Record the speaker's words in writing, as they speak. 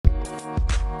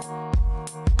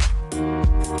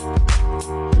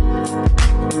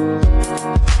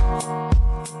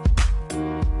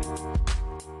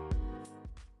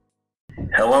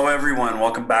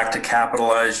welcome back to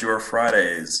Capitalize Your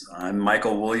Fridays. I'm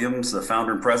Michael Williams, the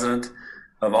founder and president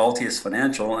of Altius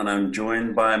Financial, and I'm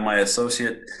joined by my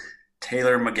associate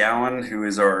Taylor McGowan, who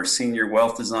is our senior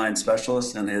wealth design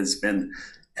specialist and has been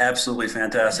absolutely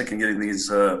fantastic in getting these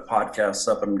podcasts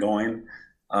up and going.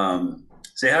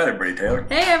 Say hi to everybody, Taylor.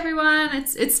 Hey everyone,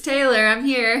 it's Taylor. I'm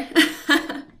here.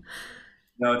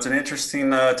 Now, it's an interesting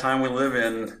time we live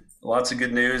in. Lots of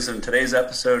good news, and today's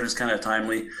episode is kind of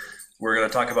timely. We're going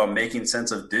to talk about making sense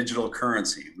of digital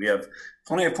currency. We have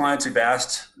plenty of clients who've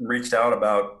asked and reached out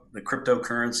about the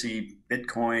cryptocurrency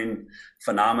Bitcoin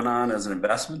phenomenon as an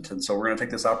investment, and so we're going to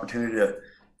take this opportunity to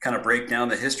kind of break down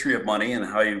the history of money and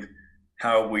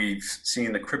how we've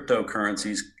seen the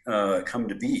cryptocurrencies come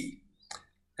to be,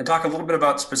 and talk a little bit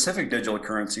about specific digital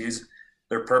currencies,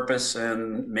 their purpose,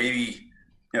 and maybe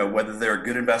whether they're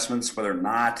good investments, whether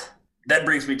not. That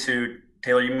brings me to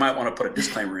Taylor. You might want to put a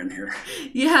disclaimer in here.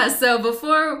 Yeah, so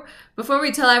before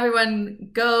we tell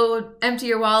everyone go empty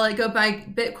your wallet, go buy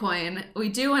Bitcoin, we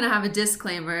do want to have a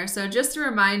disclaimer. So just a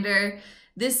reminder,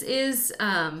 this is a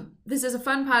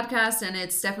fun podcast and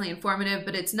it's definitely informative,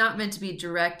 but it's not meant to be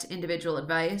direct individual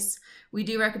advice. We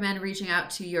do recommend reaching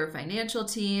out to your financial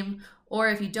team, or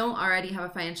if you don't already have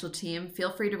a financial team,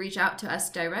 feel free to reach out to us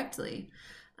directly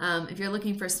if you're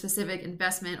looking for specific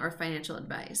investment or financial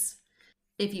advice.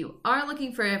 If you are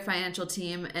looking for a financial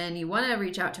team and you want to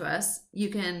reach out to us, you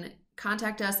can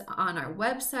contact us on our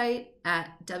website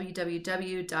at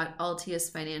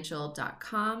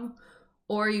www.altiusfinancial.com,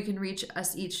 or you can reach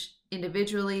us each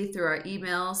individually through our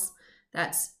emails.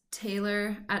 That's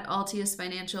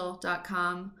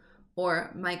taylor@altiusfinancial.com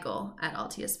or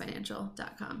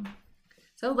michael@altiusfinancial.com.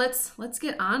 So let's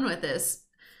get on with this.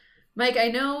 Mike, I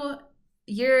know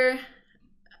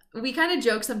we kind of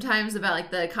joke sometimes about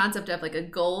like the concept of like a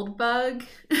gold bug,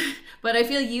 but I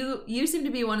feel you seem to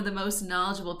be one of the most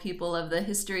knowledgeable people of the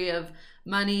history of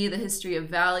money, the history of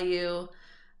value,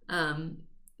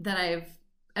 that I've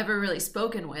ever really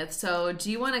spoken with. So do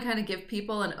you want to kind of give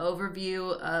people an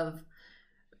overview of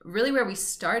really where we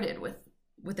started with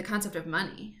the concept of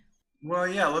money? Well,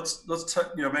 yeah, let's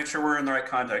make sure we're in the right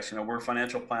context. We're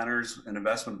financial planners and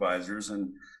investment advisors,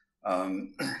 and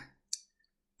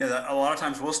a lot of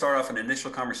times we'll start off an initial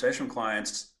conversation with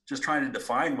clients just trying to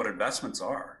define what investments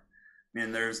are. I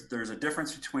mean, there's a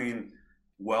difference between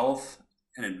wealth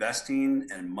and investing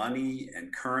and money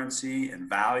and currency and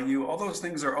value. All those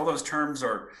terms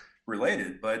are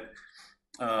related, but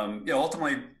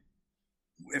ultimately,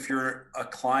 if you're a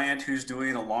client who's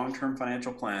doing a long-term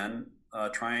financial plan,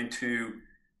 trying to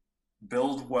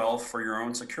build wealth for your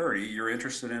own security, you're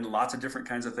interested in lots of different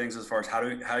kinds of things as far as how do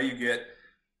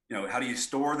you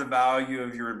store the value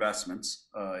of your investments,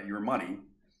 your money,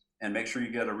 and make sure you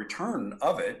get a return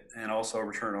of it and also a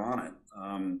return on it.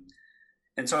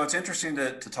 And so it's interesting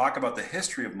to talk about the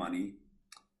history of money.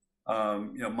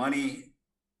 Money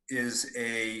is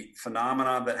a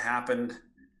phenomenon that happened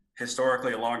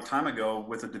historically a long time ago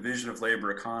with the division of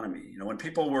labor economy. When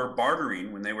people were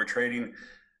bartering, when they were trading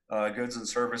goods and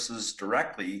services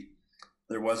directly,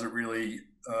 there wasn't really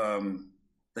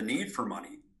the need for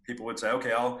money. People would say,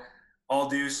 okay, I'll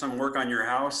do some work on your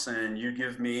house and you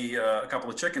give me a couple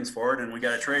of chickens for it and we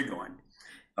got a trade going.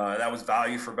 That was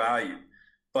value for value.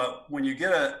 But when you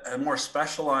get a more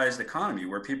specialized economy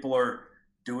where people are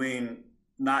doing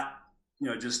not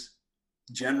just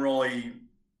generally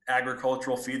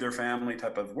agricultural, feed their family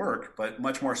type of work, but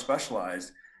much more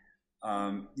specialized,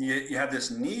 you have this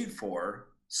need for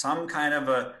some kind of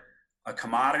a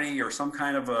commodity or some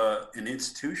kind of an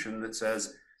institution that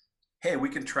says, hey, we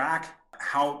can track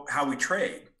how we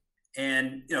trade.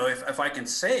 And if I can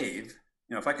save,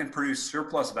 if I can produce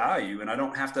surplus value and I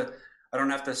don't have to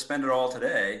spend it all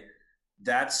today,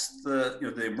 that's the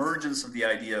emergence of the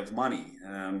idea of money.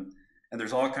 And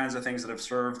there's all kinds of things that have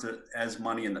served as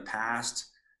money in the past,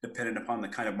 depending upon the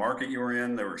kind of market you were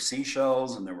in. There were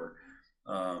seashells and there were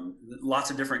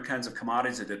lots of different kinds of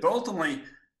commodities that did. But ultimately,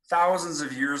 thousands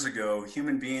of years ago,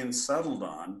 human beings settled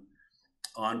on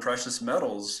precious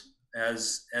metals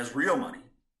as real money,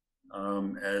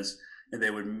 as they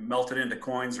would melt it into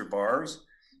coins or bars,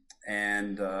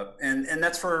 and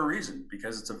that's for a reason,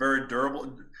 because it's a very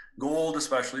durable. Gold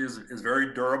especially is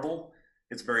very durable.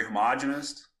 It's very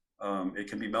homogeneous. It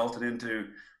can be melted into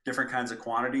different kinds of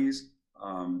quantities,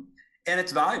 and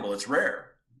it's valuable. It's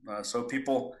rare. So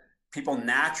people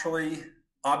naturally,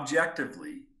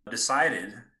 objectively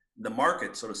decided, the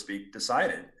market, so to speak,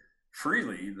 decided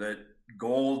freely that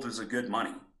gold is a good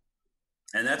money.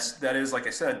 And that is, like I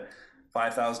said,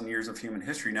 5,000 years of human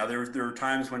history. Now, there are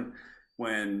times when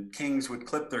when kings would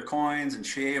clip their coins and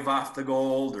shave off the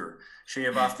gold or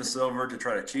shave off the silver to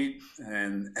try to cheat,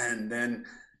 and then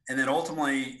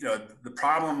ultimately, the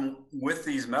problem with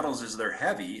these metals is they're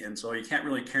heavy, and so you can't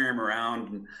really carry them around.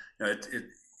 And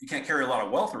you can't carry a lot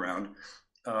of wealth around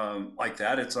like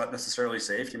that. It's not necessarily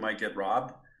safe. You might get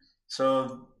robbed.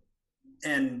 So,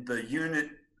 and the unit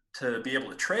to be able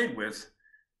to trade with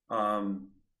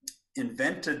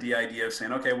invented the idea of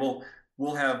saying, okay,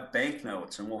 we'll have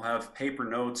banknotes and we'll have paper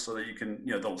notes so that you can,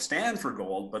 they'll stand for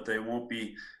gold, but they won't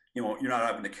be, you're not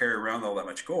having to carry around all that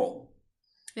much gold.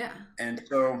 Yeah. And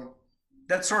so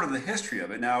that's sort of the history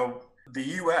of it. Now, the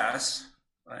US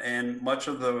and much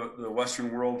of the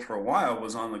Western world for a while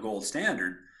was on the gold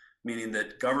standard, meaning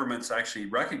that governments actually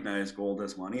recognized gold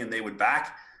as money and they would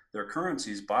back their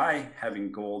currencies by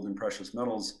having gold and precious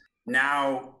metals.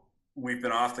 Now, we've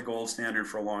been off the gold standard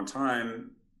for a long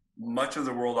time. Much of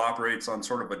the world operates on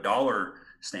sort of a dollar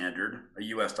standard, a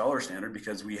US dollar standard,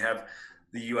 because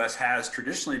the U.S. has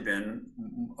traditionally been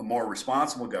a more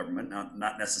responsible government,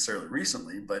 not necessarily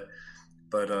recently, but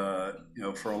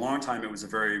for a long time it was a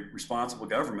very responsible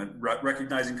government,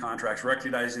 recognizing contracts,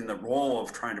 recognizing the role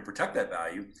of trying to protect that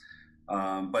value.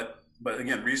 But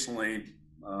again, recently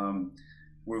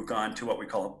we've gone to what we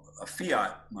call a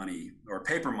fiat money or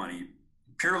paper money,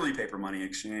 purely paper money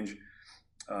exchange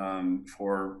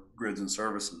for goods and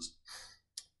services,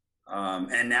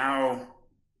 and now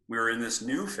we're in this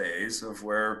new phase of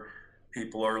where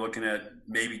people are looking at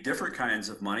maybe different kinds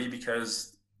of money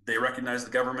because they recognize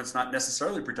the government's not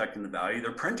necessarily protecting the value.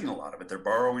 They're printing a lot of it. They're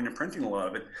borrowing and printing a lot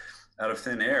of it out of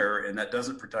thin air, and that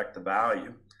doesn't protect the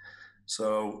value.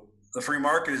 So the free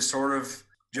market has sort of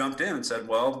jumped in and said,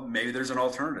 well, maybe there's an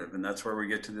alternative. And that's where we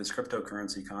get to this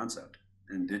cryptocurrency concept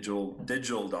and digital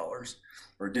dollars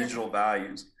or digital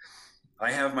values.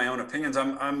 I have my own opinions.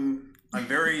 I'm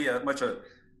very much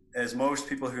as most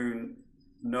people who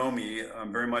know me,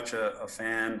 I'm very much a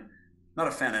fan, not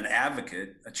a fan, an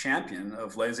advocate, a champion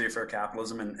of laissez-faire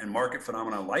capitalism and market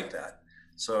phenomena like that.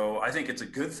 So I think it's a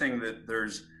good thing that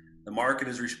the market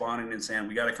is responding and saying,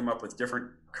 we got to come up with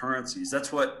different currencies.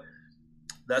 That's what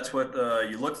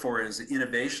you look for, is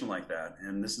innovation like that.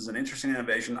 And this is an interesting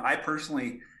innovation. I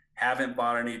personally haven't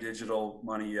bought any digital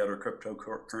money yet or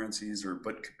cryptocurrencies or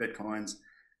Bitcoins,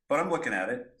 but I'm looking at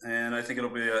it, and I think it'll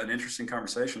be an interesting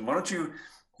conversation. Why don't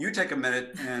you take a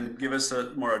minute and give us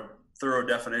a more thorough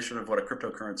definition of what a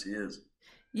cryptocurrency is?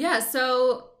 Yeah,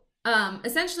 so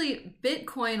essentially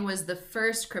Bitcoin was the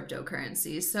first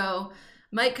cryptocurrency. So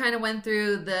Mike kind of went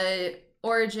through the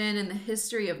origin and the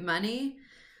history of money.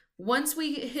 Once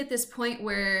we hit this point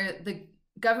where the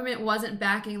government wasn't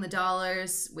backing the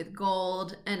dollars with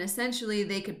gold, and essentially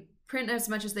they could print as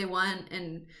much as they want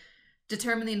and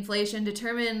determine the inflation,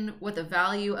 determine what the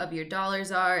value of your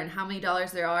dollars are and how many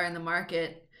dollars there are in the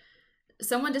market,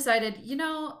 someone decided,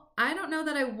 I don't know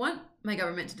that I want my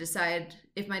government to decide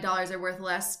if my dollars are worth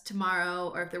less tomorrow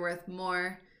or if they're worth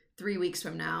more 3 weeks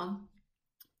from now.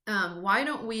 Why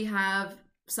don't we have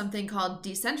something called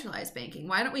decentralized banking?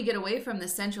 Why don't we get away from the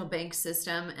central bank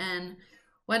system, and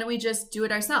why don't we just do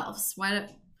it ourselves?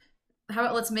 How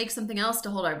about let's make something else to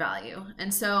hold our value?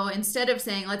 And so instead of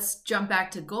saying, let's jump back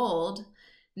to gold,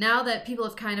 now that people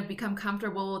have kind of become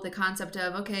comfortable with the concept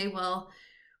of, okay, well,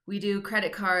 we do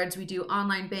credit cards, we do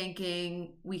online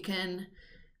banking, we can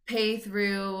pay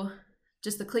through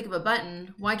just the click of a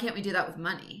button, why can't we do that with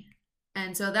money?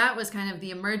 And so that was kind of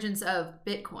the emergence of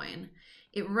Bitcoin.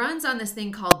 It runs on this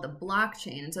thing called the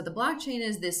blockchain. And so the blockchain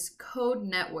is this code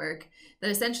network that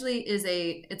essentially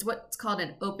it's what's called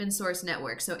an open source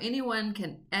network. So anyone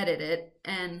can edit it.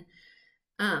 And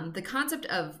the concept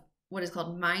of what is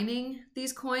called mining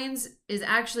these coins is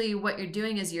actually what you're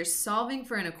doing is you're solving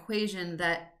for an equation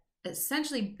that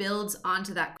essentially builds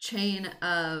onto that chain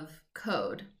of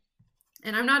code.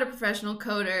 And I'm not a professional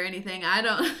coder or anything.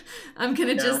 I'm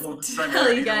going to just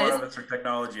tell you guys. A lot of us are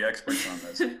technology experts on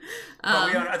this.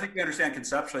 I think we understand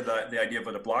conceptually the idea of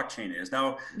what a blockchain is.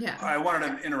 Now, yeah. I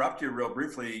wanted to interrupt you real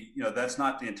briefly. That's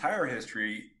not the entire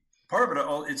history. Part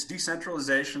of it's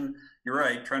decentralization. You're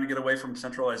right, trying to get away from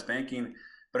centralized banking,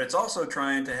 but it's also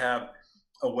trying to have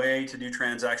a way to do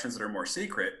transactions that are more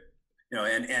secret.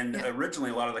 And yeah.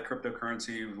 Originally a lot of the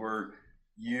cryptocurrency were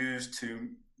used to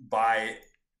buy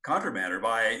contraband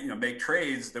or make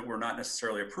trades that were not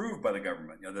necessarily approved by the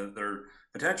government. They're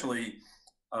potentially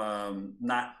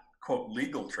not, quote,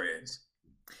 legal trades.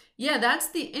 Yeah, that's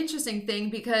the interesting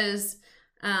thing, because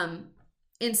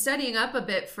in studying up a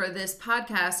bit for this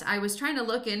podcast, I was trying to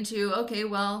look into, okay,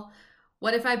 well,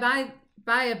 what if I buy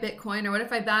a Bitcoin, or what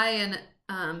if I buy an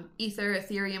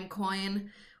Ethereum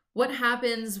coin? what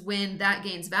happens when that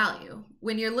gains value?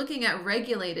 When you're looking at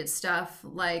regulated stuff,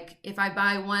 like if I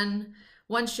buy one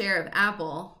share of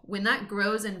Apple, when that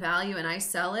grows in value and I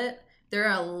sell it, there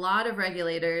are a lot of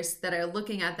regulators that are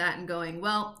looking at that and going,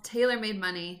 well, Taylor made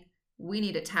money, we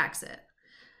need to tax it.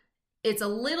 It's a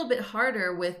little bit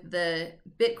harder with the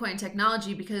Bitcoin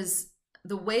technology because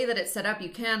the way that it's set up, you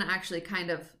can actually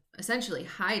kind of essentially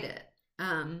hide it.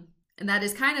 And that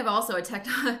is kind of also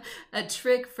a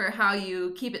trick for how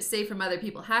you keep it safe from other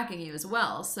people hacking you as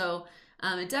well. So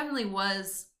it definitely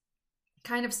was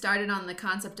kind of started on the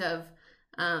concept of,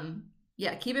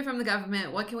 keep it from the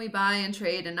government. What can we buy and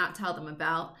trade and not tell them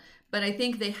about? But I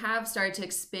think they have started to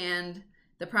expand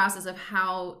the process of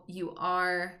how you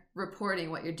are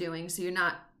reporting what you're doing. So you're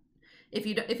not, if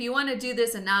you want to do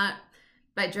this and not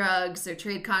buy drugs or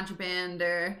trade contraband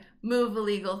or move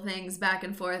illegal things back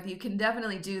and forth, you can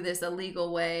definitely do this a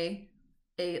legal way,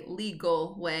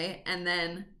 and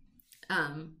then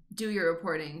do your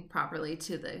reporting properly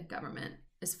to the government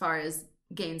as far as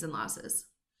gains and losses.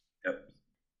 Yep.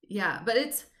 Yeah, but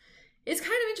it's kind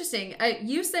of interesting.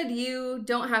 You said you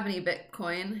don't have any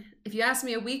Bitcoin. If you asked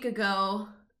me a week ago,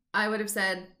 I would have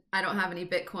said I don't have any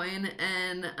Bitcoin.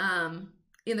 And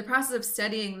in the process of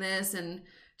studying this and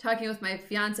talking with my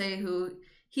fiance,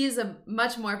 he's a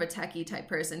much more of a techie type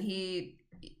person.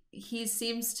 He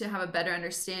seems to have a better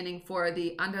understanding for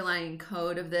the underlying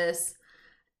code of this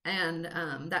and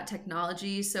that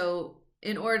technology. So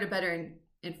in order to better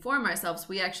inform ourselves,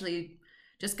 we actually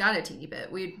just got a teeny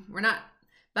bit. We're not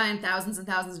buying thousands and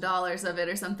thousands of dollars of it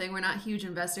or something. We're not huge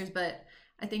investors, but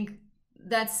I think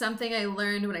that's something I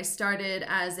learned when I started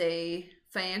as a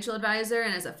financial advisor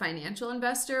and as a financial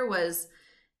investor was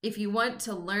if you want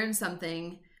to learn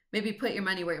something, maybe put your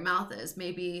money where your mouth is,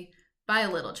 maybe buy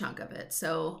a little chunk of it.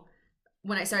 So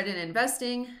when I started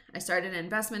investing, I started an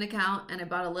investment account and I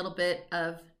bought a little bit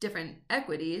of different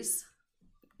equities.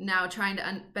 Now trying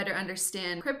to better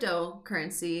understand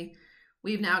cryptocurrency,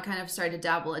 we've now kind of started to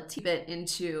dabble a bit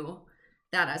into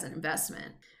that as an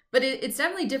investment. But it's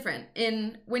definitely different.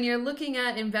 When you're looking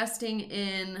at investing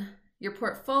in your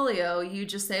portfolio, you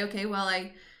just say, okay, well,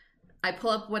 I pull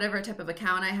up whatever type of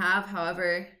account I have,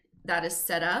 however that is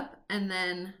set up, and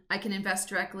then I can invest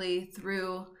directly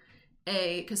through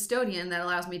a custodian that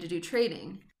allows me to do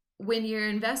trading. When you're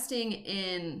investing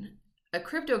in a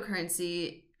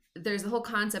cryptocurrency, there's the whole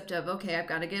concept of, okay, I've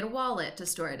got to get a wallet to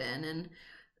store it in, and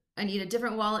I need a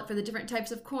different wallet for the different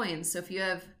types of coins. So if you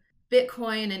have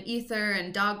Bitcoin and Ether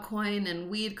and Dogcoin and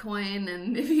Weed Coin,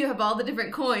 and if you have all the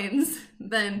different coins,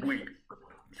 then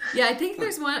yeah, I think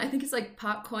there's one. I think it's like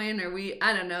Popcoin or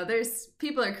I don't know.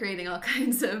 People are creating all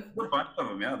kinds of. A bunch of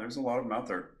them, yeah. There's a lot of them out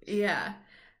there. Yeah,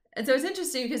 and so it's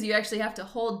interesting because you actually have to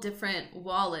hold different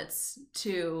wallets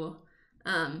to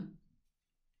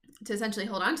essentially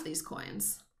hold on to these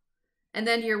coins, and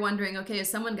then you're wondering, okay, is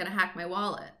someone going to hack my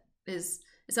wallet? Is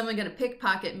someone going to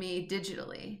pickpocket me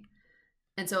digitally?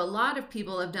 And so a lot of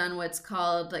people have done what's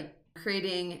called like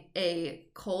creating a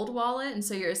cold wallet. And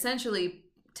so you're essentially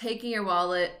taking your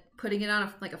wallet, putting it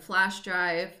on like a flash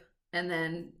drive, and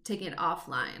then taking it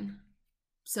offline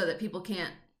so that people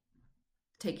can't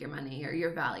take your money or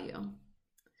your value.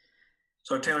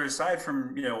 So Taylor, aside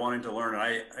from wanting to learn,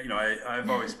 I've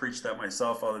always preached that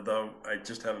myself, although I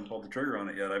just haven't pulled the trigger on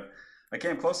it yet. I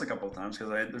came close a couple of times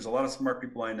because there's a lot of smart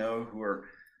people I know who are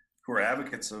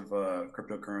advocates of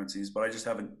cryptocurrencies, but I just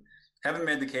haven't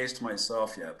made the case to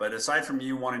myself yet. But aside from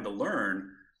you wanting to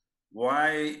learn,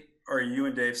 why are you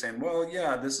and Dave saying, well,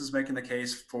 yeah, this is making the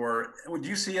case for? Would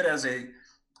you see it as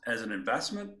an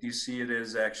investment? Do you see it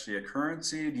as actually a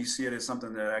currency? Do you see it as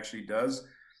something that actually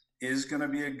is going to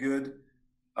be a good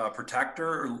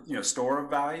protector or store of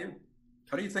value?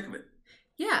 How do you think of it?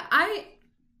 Yeah, I'm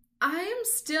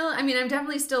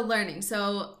definitely still learning.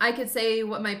 So I could say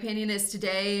what my opinion is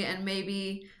today, and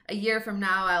maybe a year from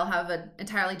now, I'll have an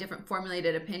entirely different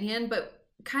formulated opinion. But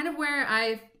kind of where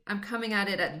I'm coming at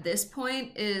it at this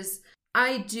point is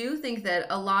I do think that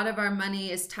a lot of our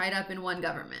money is tied up in one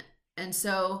government. And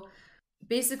so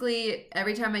basically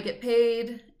every time I get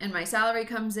paid and my salary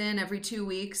comes in every 2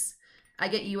 weeks, I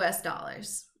get US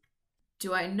dollars.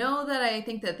 Do I know that I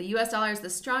think that the US dollar is the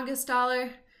strongest dollar?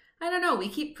 I don't know. We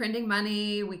keep printing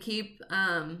money. We keep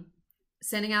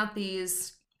sending out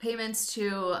these payments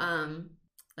to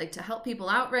to help people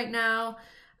out right now.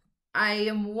 I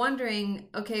am wondering,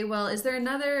 okay, well, is there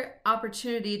another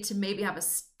opportunity to maybe have a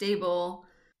stable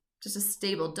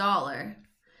dollar?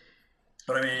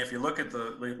 But I mean, if you look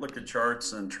at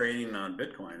charts and trading on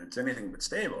Bitcoin, it's anything but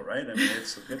stable, right? I mean,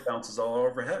 it bounces all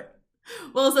over heck.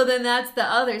 Well, so then that's the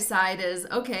other side is,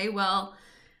 okay, well,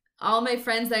 all my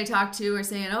friends that I talk to are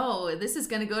saying, "Oh, this is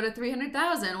going to go to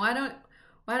 300,000. Why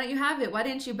don't you have it? Why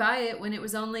didn't you buy it when it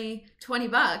was only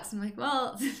 $20?" I'm like,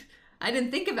 "Well, I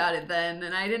didn't think about it then,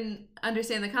 and I didn't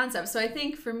understand the concept." So I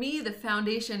think for me, the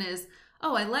foundation is,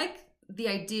 oh, I like the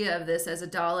idea of this as a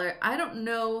dollar. I don't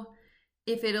know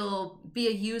if it'll be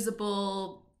a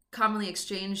usable, commonly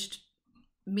exchanged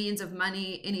means of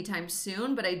money anytime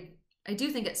soon, but I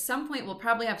do think at some point we'll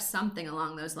probably have something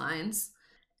along those lines.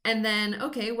 And then,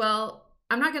 okay, well,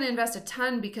 I'm not going to invest a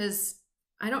ton because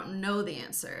I don't know the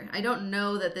answer. I don't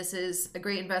know that this is a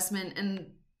great investment. And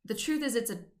the truth is,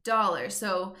 it's a dollar.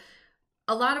 So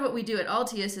a lot of what we do at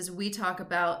Altius is we talk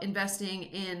about investing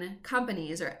in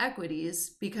companies or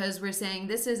equities because we're saying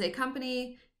this is a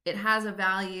company, it has a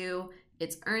value,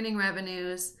 it's earning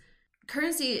revenues.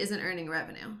 Currency isn't earning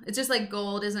revenue. It's just like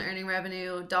gold isn't earning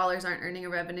revenue, dollars aren't earning a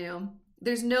revenue.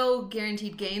 There's no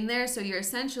guaranteed gain there. So you're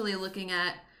essentially looking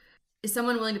at, is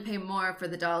someone willing to pay more for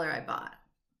the dollar I bought?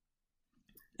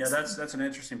 Yeah, that's an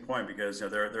interesting point because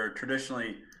there are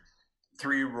traditionally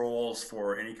three roles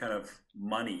for any kind of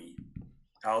money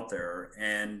out there,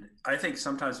 and I think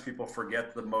sometimes people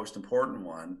forget the most important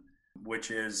one, which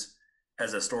is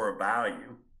as a store of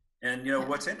value. And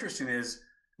what's interesting is,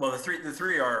 well, the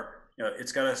three are,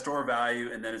 it's got a store of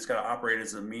value, and then it's got to operate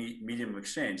as a medium of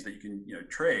exchange that you can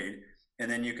trade,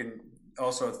 and then you can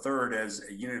also a third as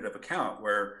a unit of account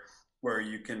where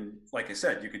you can, like I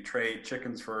said, you could trade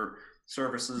chickens for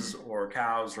services or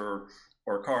cows or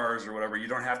cars or whatever. You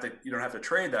don't have to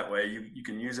trade that way. You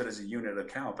can use it as a unit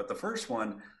account. But the first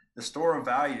one, the store of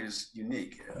value, is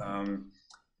unique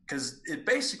because it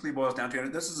basically boils down to,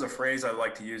 and this is a phrase I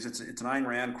like to use. It's an Ayn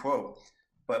Rand quote,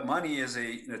 but money is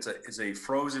a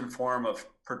frozen form of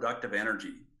productive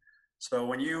energy. So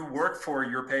when you work for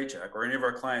your paycheck, or any of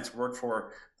our clients work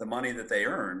for the money that they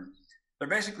earn, they're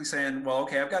basically saying, well,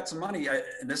 okay, I've got some money,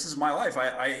 and this is my life.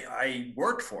 I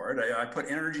worked for it. I put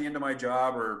energy into my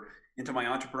job or into my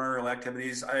entrepreneurial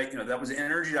activities. That was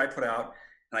energy I put out,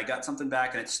 and I got something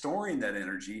back, and it's storing that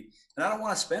energy. And I don't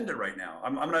want to spend it right now.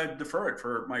 I'm going to defer it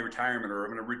for my retirement, or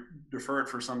I'm going to defer it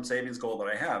for some savings goal that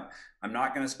I have. I'm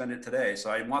not going to spend it today. So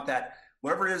I want that,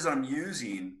 whatever it is I'm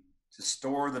using, to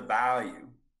store the value.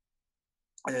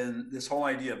 And this whole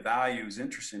idea of value is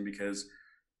interesting because,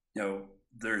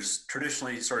 there's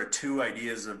traditionally sort of two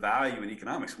ideas of value in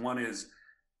economics. One is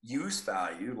use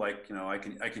value, like, I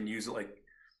can use it, like,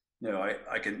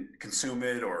 I can consume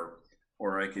it, or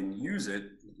I can use it,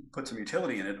 put some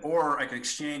utility in it, or I can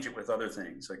exchange it with other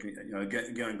things. I can,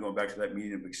 again, going back to that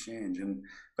medium of exchange.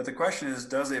 But the question is,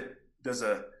 does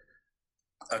a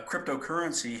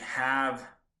cryptocurrency have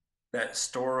that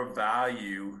store of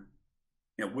value?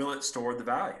 Will it store the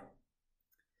value?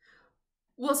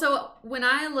 Well, so when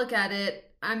I look at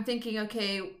it, I'm thinking,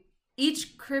 okay,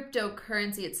 each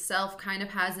cryptocurrency itself kind of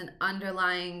has an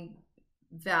underlying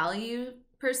value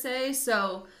per se.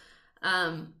 So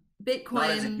Bitcoin...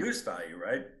 Not as a use value,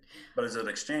 right? But as an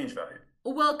exchange value.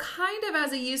 Well, kind of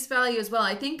as a use value as well.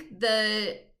 I think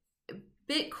the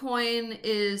Bitcoin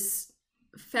is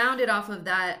founded off of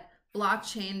that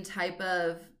blockchain type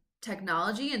of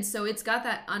technology. And so it's got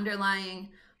that underlying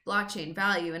blockchain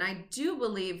value. And I do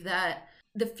believe that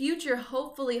the future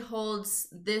hopefully holds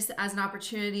this as an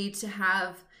opportunity to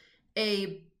have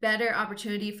a better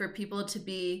opportunity for people to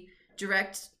be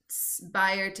direct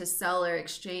buyer to seller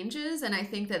exchanges. And I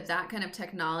think that kind of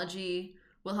technology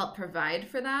will help provide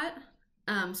for that.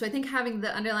 So I think having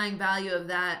the underlying value of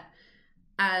that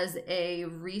as a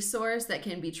resource that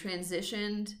can be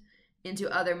transitioned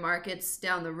into other markets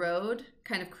down the road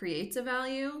kind of creates a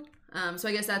value. So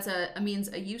I guess that's a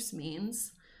use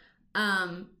means.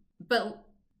 But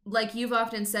like you've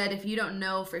often said, if you don't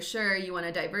know for sure, you want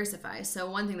to diversify. So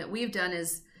one thing that we've done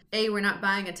is, A, we're not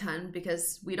buying a ton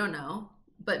because we don't know.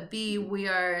 But B, we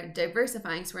are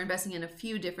diversifying. So we're investing in a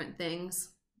few different things.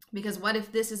 Because what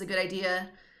if this is a good idea,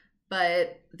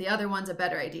 but the other one's a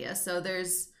better idea? So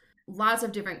there's lots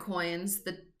of different coins.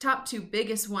 The top two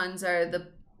biggest ones are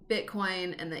the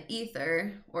Bitcoin and the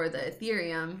Ether, or the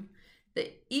Ethereum.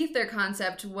 The Ether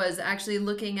concept was actually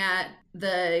looking at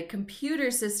the computer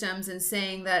systems and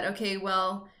saying that, okay,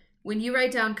 well, when you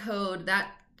write down code,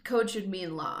 that code should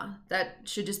mean law. That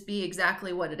should just be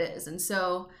exactly what it is. And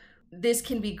so this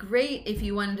can be great if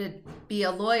you wanted to be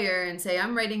a lawyer and say,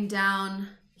 I'm writing down,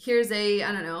 here's a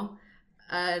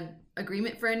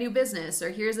agreement for a new business, or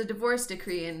here's a divorce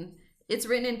decree, and it's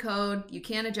written in code. You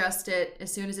can't adjust it.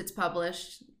 As soon as it's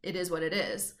published, it is what it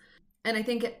is. And I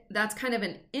think that's kind of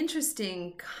an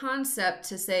interesting concept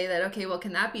to say that, okay, well,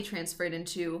 can that be transferred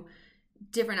into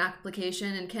different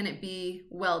application, and can it be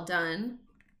well done?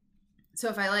 So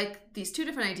if I like these two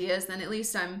different ideas, then at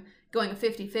least I'm going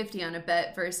 50-50 on a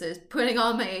bet versus putting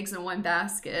all my eggs in one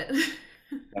basket.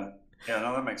 Yeah, yeah,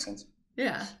 no, that makes sense.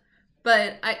 Yeah.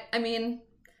 But I mean,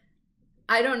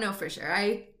 I don't know for sure.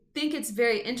 I think it's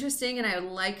very interesting, and I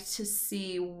would like to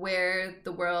see where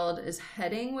the world is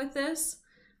heading with this.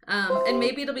 And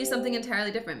maybe it'll be something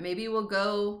entirely different. Maybe we'll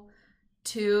go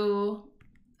to,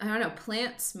 I don't know,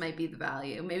 plants might be the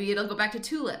value. Maybe it'll go back to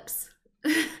tulips.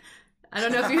 I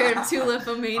don't know if you heard of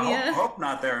tulipomania. Hope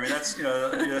not there. I mean, that's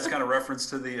that's kind of reference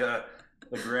to the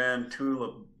grand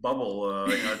tulip bubble.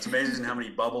 It's amazing how many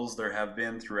bubbles there have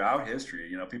been throughout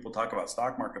history. People talk about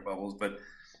stock market bubbles, but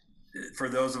for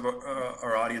those of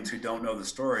our audience who don't know the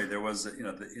story, there was,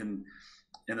 in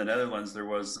the Netherlands, there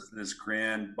was this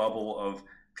grand bubble of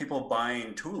people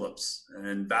buying tulips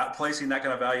and placing that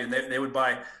kind of value. And they would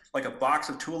buy, like, a box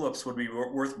of tulips would be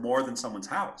worth more than someone's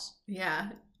house. Yeah.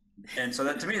 And so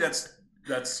that, to me,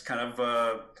 that's kind of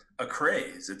a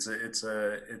craze.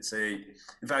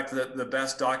 In fact, the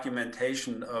best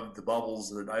documentation of the bubbles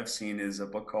that I've seen is a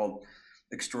book called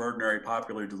Extraordinary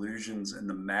Popular Delusions and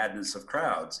the Madness of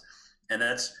Crowds. And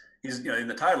in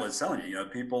the title, it's telling you,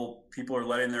 people are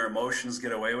letting their emotions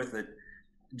get away with it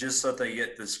just so that they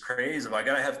get this craze of, I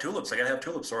got to have tulips,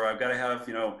 or I've got to have,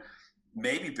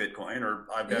 maybe Bitcoin, or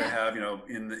I've got to have,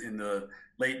 in the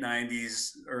late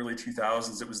 90s, early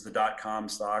 2000s, it was the .com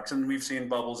stocks. And we've seen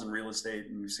bubbles in real estate,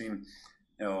 and we've seen,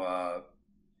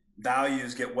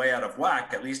 values get way out of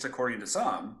whack, at least according to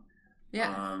some.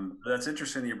 Yeah. That's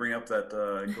interesting that you bring up that,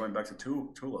 going back to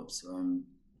tulips.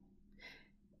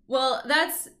 Well,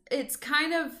 it's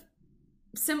kind of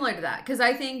similar to that, because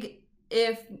I think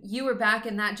if you were back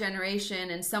in that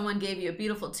generation and someone gave you a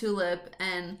beautiful tulip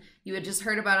and you had just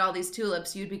heard about all these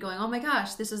tulips, you'd be going, oh my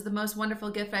gosh, this is the most wonderful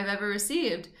gift I've ever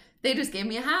received. They just gave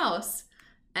me a house.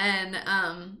 And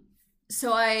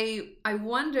so I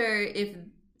wonder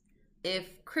if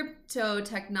crypto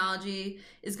technology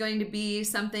is going to be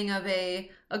something of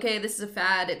okay, this is a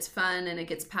fad, it's fun, and it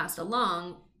gets passed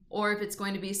along, or if it's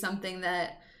going to be something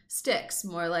that sticks,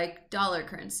 more like dollar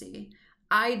currency.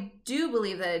 I do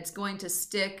believe that it's going to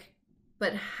stick,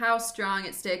 but how strong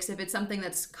it sticks, if it's something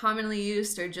that's commonly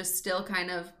used or just still kind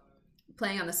of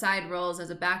playing on the side roles as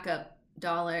a backup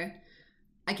dollar,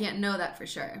 I can't know that for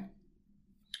sure.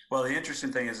 Well, the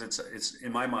interesting thing is, it's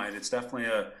in my mind, it's definitely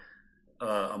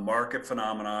a market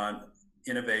phenomenon,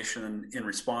 innovation in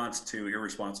response to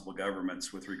irresponsible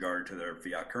governments with regard to their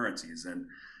fiat currencies. And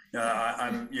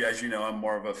as you know, I'm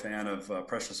more of a fan of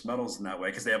precious metals in that way,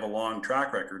 because they have a long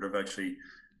track record of actually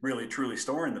really truly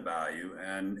storing the value.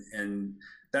 And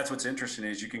that's what's interesting,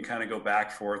 is you can kind of go back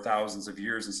for thousands of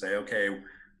years and say, okay,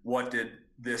 what did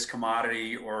this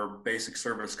commodity or basic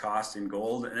service cost in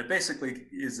gold? And it basically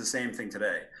is the same thing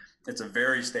today. It's a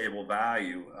very stable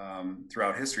value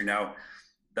throughout history. Now,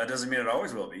 that doesn't mean it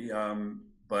always will be,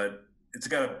 but it's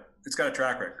got a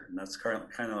track record, and that's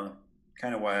kind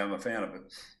of why I'm a fan of it.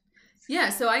 Yeah,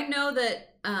 so I know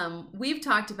that we've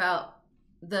talked about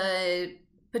the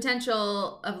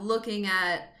potential of looking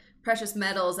at precious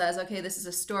metals as, okay, this is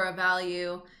a store of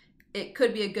value. It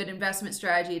could be a good investment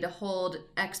strategy to hold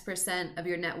X% of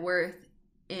your net worth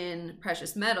in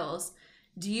precious metals.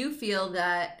 Do you feel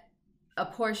that a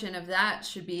portion of that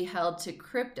should be held to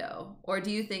crypto, or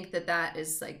do you think that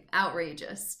is like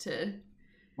outrageous to?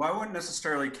 Well, I wouldn't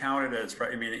necessarily count it as,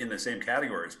 in the same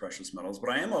category as precious metals, but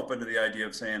I am open to the idea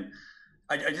of saying,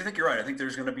 I do think you're right. I think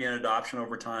there's going to be an adoption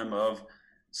over time of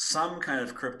some kind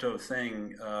of crypto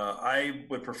thing. I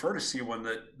would prefer to see one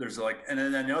that there's and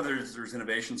then I know there's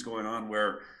innovations going on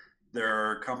where there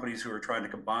are companies who are trying to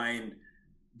combine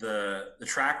the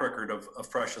track record of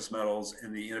precious metals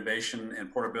and the innovation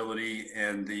and portability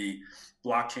and the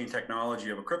blockchain technology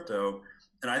of a crypto.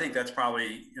 And I think that's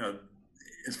probably,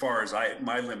 as far as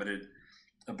my limited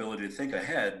ability to think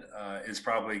ahead, is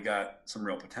probably got some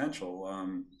real potential.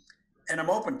 And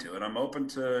I'm open to it. I'm open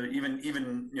to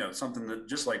even something that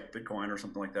just like Bitcoin or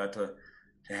something like that, to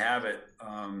have it,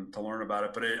 to learn about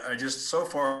it. But I just, so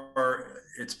far,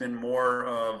 it's been more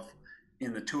of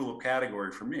in the tulip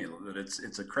category for me, that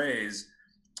it's a craze.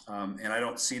 And I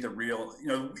don't see the real,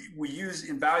 we use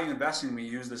in value investing, we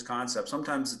use this concept.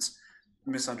 Sometimes it's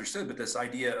misunderstood, but this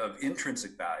idea of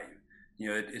intrinsic value,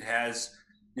 it has,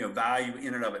 value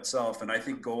in and of itself. And I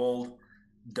think gold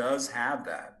does have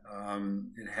that.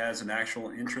 It has an actual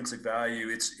intrinsic value.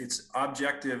 It's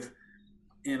objective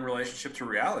in relationship to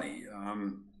reality.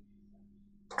 And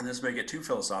this may get too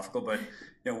philosophical, but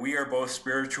we are both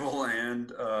spiritual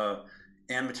and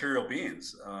material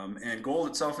beings. And gold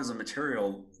itself is a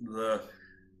material.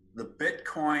 the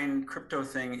Bitcoin crypto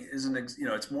thing isn't,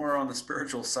 it's more on the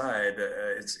spiritual side.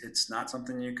 It's not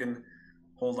something you can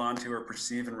hold on to or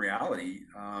perceive in reality.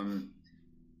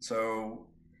 So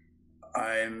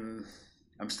I'm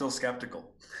still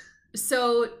skeptical.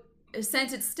 So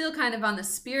since it's still kind of on the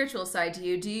spiritual side to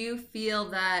you, do you feel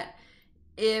that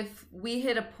if we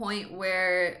hit a point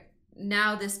where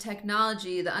now this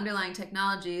technology, the underlying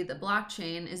technology, the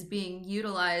blockchain, is being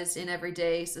utilized in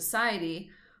everyday society,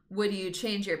 would you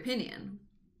change your opinion?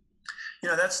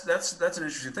 That's an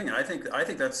interesting thing, and I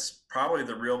think that's probably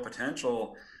the real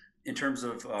potential in terms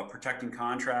of protecting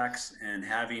contracts and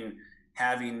having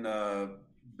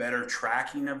better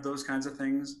tracking of those kinds of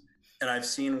things. And I've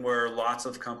seen where lots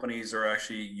of companies are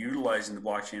actually utilizing the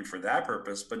blockchain for that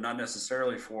purpose, but not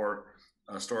necessarily for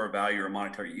a store of value or a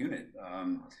monetary unit.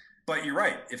 But you're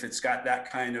right. If it's got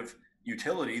that kind of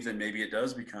utility, then maybe it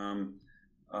does become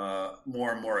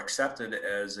more and more accepted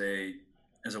as a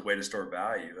way to store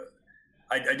value.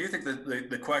 I do think that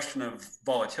the question of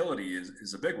volatility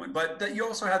is a big one, but that you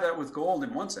also have that with gold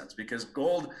in one sense, because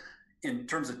gold, in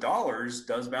terms of dollars,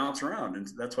 does bounce around, and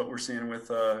that's what we're seeing with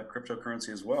cryptocurrency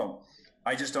as well.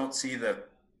 I just don't see you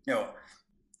know,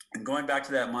 and going back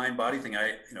to that mind body thing,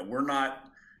 we're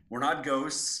not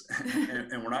ghosts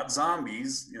and we're not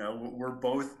zombies. We're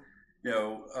both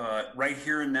right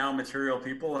here and now material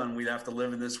people, and we'd have to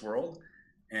live in this world.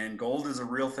 And gold is a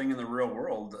real thing in the real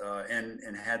world,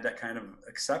 and had that kind of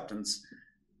acceptance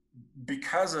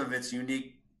because of its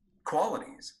unique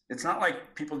qualities. It's not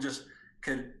like people just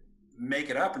could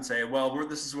make it up and say, well,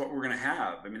 this is what we're going to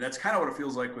have. I mean, that's kind of what it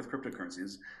feels like with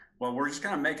cryptocurrencies. Well, we're just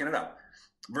kind of making it up.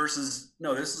 Versus,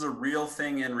 no, this is a real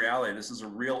thing in reality. This is a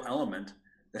real element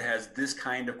that has this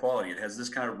kind of quality. It has this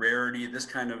kind of rarity, this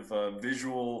kind of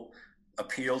visual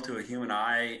appeal to a human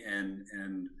eye,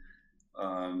 and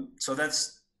so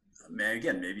that's, man.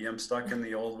 Again, maybe I'm stuck in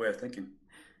the old way of thinking.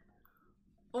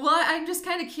 Well, I'm just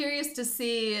kind of curious to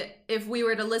see if we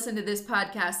were to listen to this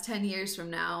podcast 10 years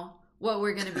from now, what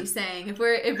we're going to be saying. If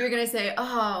you're going to say,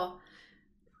 "Oh,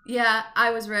 yeah,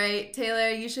 I was right. Taylor,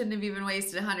 you shouldn't have even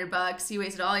wasted $100. You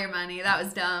wasted all your money. That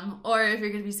was dumb." Or if you're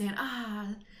going to be saying,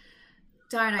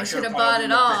 darn, I should have bought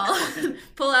it all.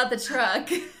 Pull out the truck.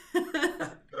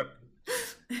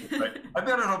 Right. I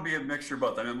bet it'll be a mixture of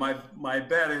both. I mean, my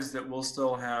bet is that we'll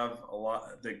still have a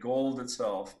lot, the gold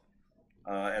itself,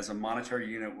 as a monetary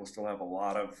unit, will still have a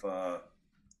lot of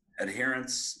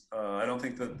adherence. I don't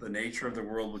think that the nature of the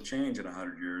world will change in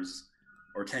 100 years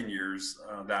or 10 years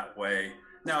that way.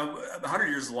 Now, 100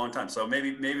 years is a long time, so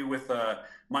maybe with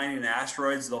mining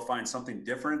asteroids, they'll find something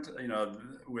different.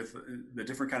 With the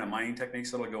different kind of mining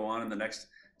techniques that'll go on in the next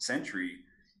century.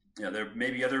 There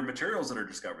may be other materials that are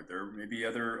discovered. There may be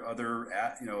other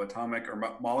atomic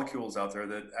or molecules out there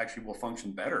that actually will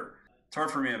function better. It's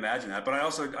hard for me to imagine that, but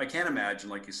I can't imagine,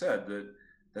 like you said,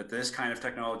 that this kind of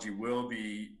technology will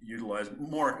be utilized,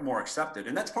 more accepted,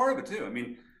 and that's part of it too. I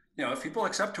mean, if people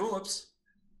accept tulips,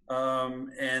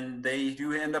 and they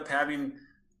do end up having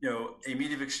a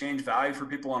medium of exchange value for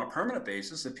people on a permanent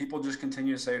basis, if people just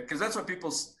continue to say, because that's what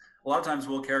people a lot of times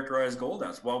will characterize gold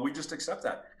as, well, we just accept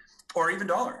that. Or even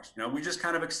dollars, we just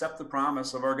kind of accept the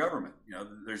promise of our government.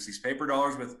 There's these paper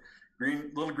dollars with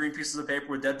little green pieces of paper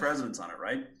with dead presidents on it,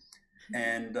 right?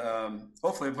 And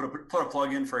hopefully put a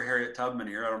plug in for Harriet Tubman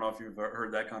here. I don't know if you've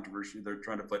heard that controversy. They're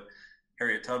trying to put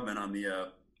Harriet Tubman on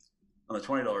the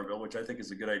 $20 bill, which I think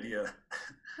is a good idea.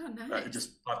 Oh, nice. It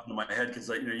just popped into my head because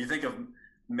you think of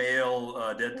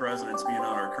male dead presidents being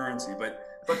on our currency, but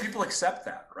people accept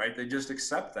that, right? They just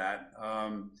accept that.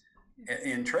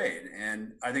 In trade.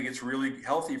 And I think it's really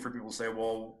healthy for people to say,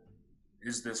 well,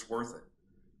 is this worth it?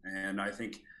 And I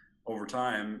think over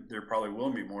time, there probably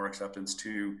will be more acceptance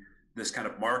to this kind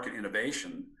of market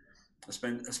innovation,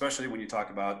 especially when you talk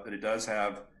about that it does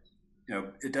have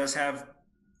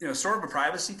sort of a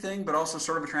privacy thing, but also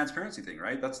sort of a transparency thing,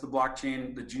 right? That's the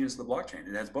blockchain, the genius of the blockchain.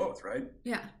 It has both, right?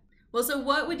 Yeah. Well, so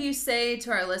what would you say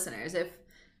to our listeners if,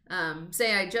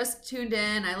 say I just tuned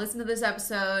in, I listened to this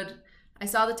episode, I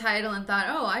saw the title and thought,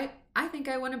 I think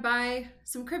I want to buy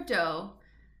some crypto.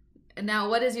 And now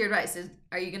what is your advice?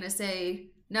 Are you going to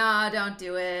say, nah, don't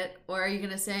do it? Or are you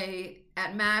going to say,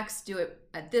 at max, do it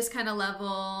at this kind of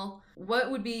level?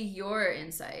 What would be your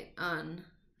insight on,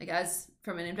 as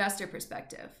from an investor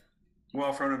perspective?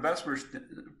 Well, from an investor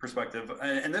perspective,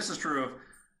 and this is true of,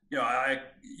 you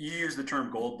use the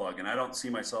term gold bug, and I don't see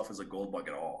myself as a gold bug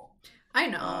at all. I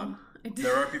know.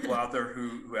 There are people out there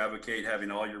who advocate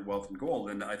having all your wealth in gold,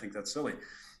 and I think that's silly.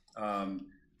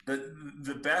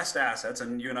 The best assets,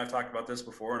 and you and I've talked about this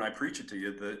before, and I preach it to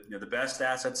you, the best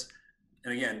assets,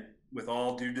 and again, with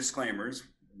all due disclaimers,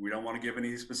 We don't want to give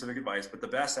any specific advice, but the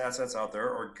best assets out there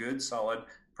are good, solid,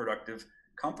 productive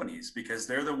companies, because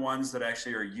they're the ones that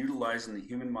actually are utilizing the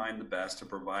human mind the best to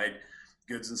provide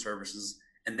goods and services,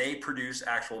 and they produce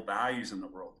actual values in the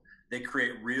world. They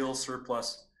create real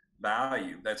surplus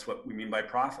value. That's what we mean by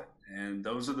profit. And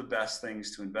those are the best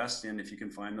things to invest in if you can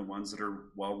find the ones that are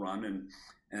well run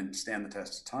and stand the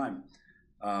test of time.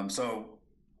 So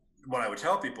what I would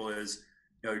tell people is,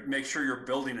 make sure you're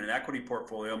building an equity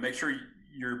portfolio. Make sure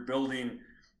you're building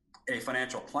a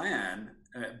financial plan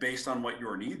based on what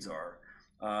your needs are.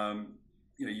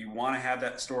 You want to have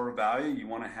that store of value. You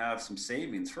want to have some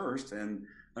savings first. And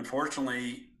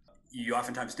unfortunately, you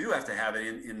oftentimes do have to have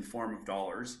it in form of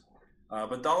dollars.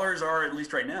 But dollars are, at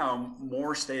least right now,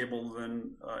 more stable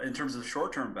than in terms of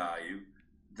short-term value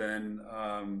than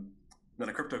a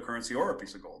cryptocurrency or a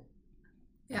piece of gold.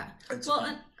 Yeah.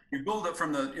 You build it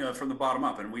from the bottom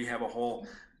up, and we have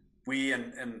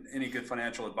and any good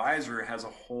financial advisor has a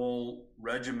whole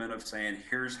regimen of saying,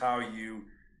 here's how you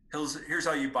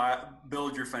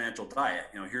build your financial diet.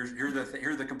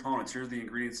 Here are the components, here are the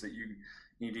ingredients that you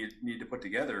need to put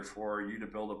together for you to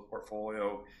build a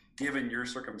portfolio given your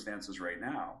circumstances right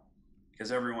now,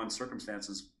 because everyone's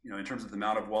circumstances, in terms of the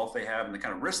amount of wealth they have and the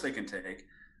kind of risk they can take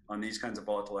on these kinds of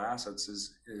volatile assets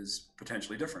is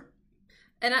potentially different.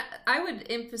 And I would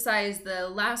emphasize the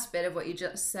last bit of what you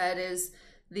just said is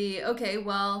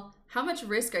how much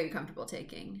risk are you comfortable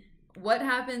taking? What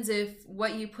happens if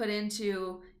what you put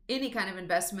into any kind of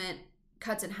investment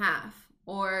cuts in half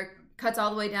or cuts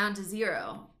all the way down to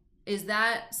zero? Is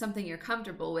that something you're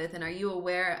comfortable with? And are you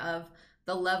aware of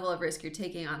the level of risk you're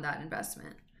taking on that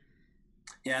investment?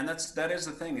 Yeah, and that is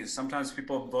the thing, is sometimes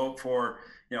people vote for,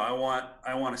 I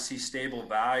want to see stable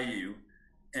value.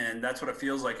 And that's what it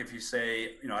feels like if you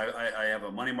say, I have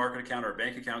a money market account or a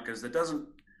bank account, because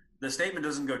the statement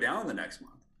doesn't go down the next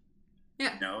month.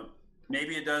 Yeah.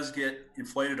 Maybe it does get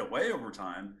inflated away over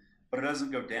time, but it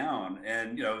doesn't go down.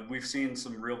 And, we've seen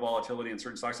some real volatility in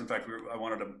certain stocks. In fact, I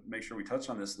wanted to make sure we touched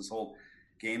on this whole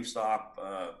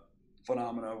GameStop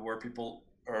phenomena where people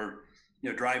are,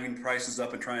 driving prices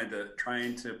up and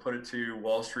trying to put it to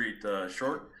Wall Street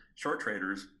short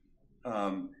traders.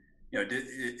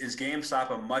 Is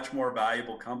GameStop a much more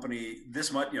valuable company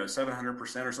this much,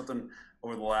 700% or something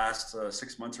over the last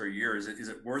 6 months or a year? Is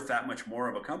it worth that much more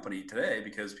of a company today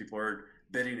because people are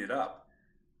bidding it up?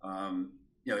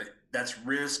 That's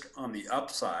risk on the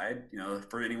upside,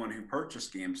 for anyone who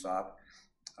purchased GameStop.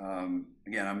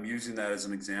 Again, I'm using that as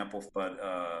an example, but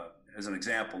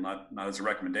not as a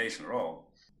recommendation at all.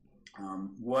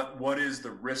 What is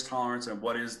the risk tolerance and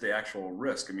what is the actual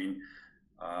risk? I mean,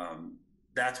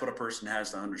 that's what a person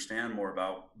has to understand more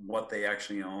about what they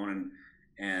actually own,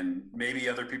 and maybe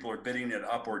other people are bidding it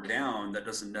up or down. That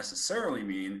doesn't necessarily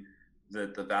mean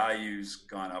that the value's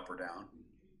gone up or down.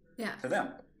 Yeah. To them.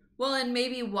 Well, and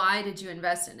maybe why did you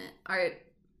invest in it?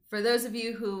 For those of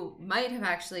you who might have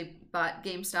actually bought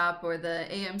GameStop or the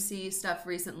AMC stuff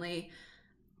recently,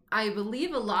 I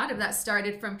believe a lot of that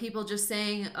started from people just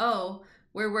saying, oh,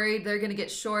 we're worried they're going to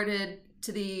get shorted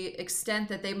to the extent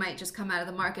that they might just come out of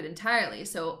the market entirely.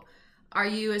 So are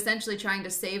you essentially trying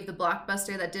to save the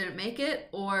blockbuster that didn't make it?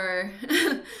 Or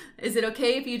is it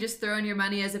okay if you just throw in your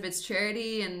money as if it's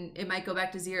charity and it might go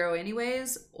back to zero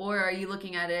anyways? Or are you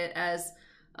looking at it as,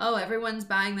 oh, everyone's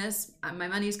buying this, my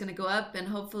money's going to go up, and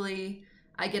hopefully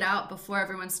I get out before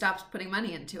everyone stops putting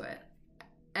money into it?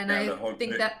 And yeah, I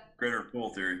think that greater pool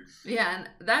theory. Yeah, and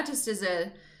that just is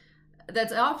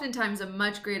that's oftentimes a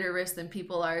much greater risk than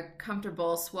people are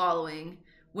comfortable swallowing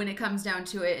when it comes down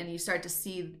to it, and you start to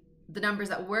see the numbers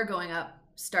that were going up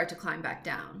start to climb back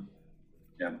down.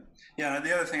 Yeah. And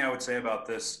the other thing I would say about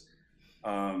this,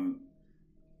 the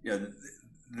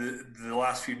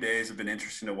last few days have been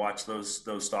interesting to watch those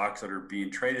stocks that are being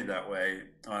traded that way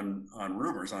on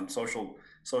rumors, on social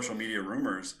media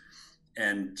rumors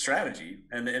and strategy.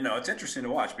 And it's interesting to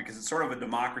watch because it's sort of a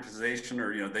democratization,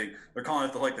 or they're calling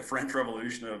it the French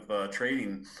Revolution of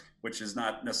trading, which is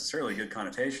not necessarily a good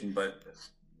connotation. But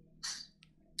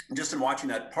just in watching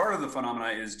that, part of the phenomena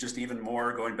is just even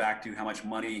more going back to how much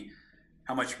money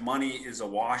is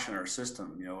awash in our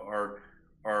system.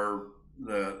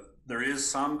 There is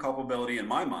some culpability in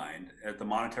my mind at the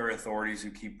monetary authorities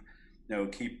who keep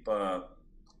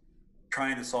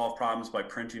trying to solve problems by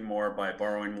printing more, by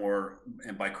borrowing more,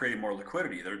 and by creating more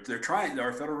liquidity. They're trying.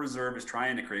 Our Federal Reserve is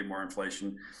trying to create more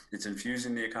inflation. It's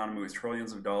infusing the economy with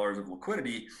trillions of dollars of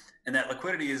liquidity, and that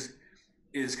liquidity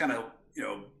is kind of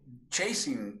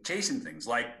chasing things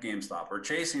like GameStop, or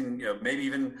chasing maybe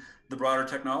even the broader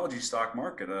technology stock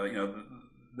market.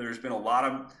 There's been a lot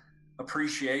of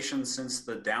appreciation since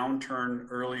the downturn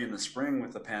early in the spring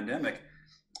with the pandemic.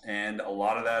 And a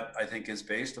lot of that, I think, is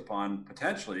based upon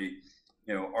potentially,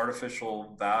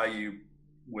 artificial value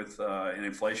with an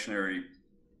inflationary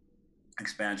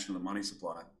expansion of the money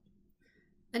supply.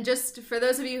 And just for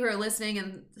those of you who are listening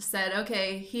and said,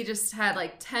 okay, he just had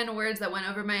like 10 words that went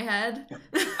over my head.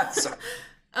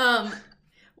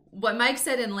 What Mike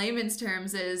said in layman's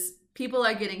terms is people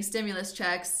are getting stimulus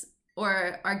checks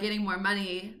or are getting more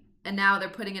money, and now they're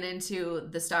putting it into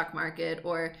the stock market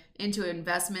or into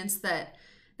investments that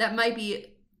might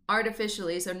be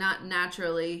artificially, so not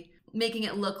naturally, making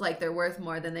it look like they're worth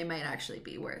more than they might actually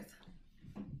be worth.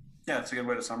 Yeah, that's a good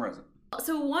way to summarize it.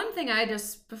 So one thing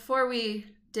before we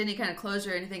did any kind of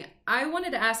closure or anything, I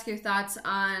wanted to ask your thoughts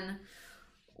on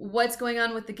what's going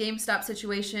on with the GameStop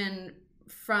situation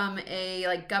from a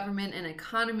like government and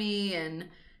economy and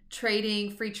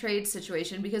trading, free trade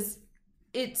situation, because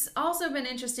it's also been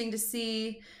interesting to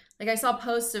see, like I saw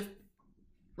posts of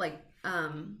like,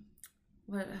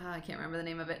 I can't remember the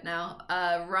name of it now.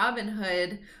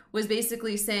 Robinhood was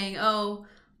basically saying, oh,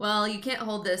 well, you can't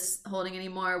hold this holding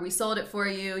anymore. We sold it for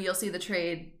you. You'll see the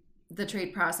trade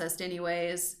processed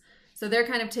anyways. So they're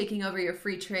kind of taking over your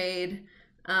free trade.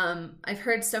 I've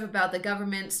heard stuff about the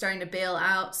government starting to bail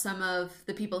out some of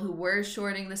the people who were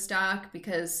shorting the stock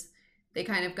because they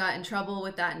kind of got in trouble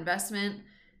with that investment.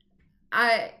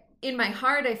 In my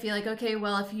heart, I feel like, okay,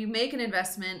 well, if you make an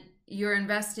investment, you're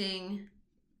investing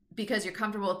because you're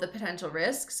comfortable with the potential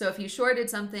risk. So if you shorted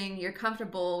something, you're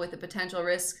comfortable with the potential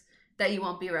risk that you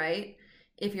won't be right.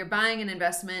 If you're buying an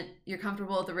investment, you're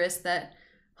comfortable with the risk that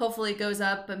hopefully it goes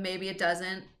up, but maybe it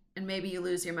doesn't, and maybe you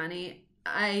lose your money.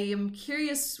 I am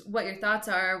curious what your thoughts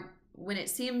are when it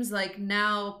seems like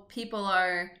now people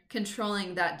are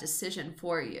controlling that decision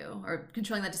for you, or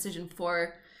controlling that decision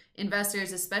for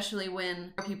investors, especially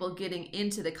when people getting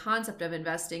into the concept of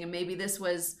investing, and maybe this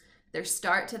was their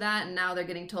start to that, and now they're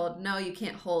getting told, no, you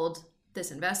can't hold this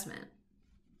investment.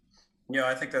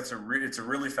 I think that's it's a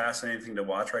really fascinating thing to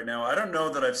watch right now. I don't know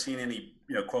that I've seen any,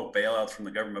 quote, bailouts from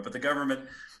the government, but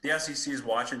the SEC is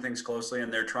watching things closely,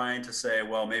 and they're trying to say,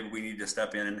 well, maybe we need to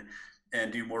step in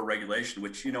and do more regulation,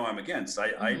 which, I'm against.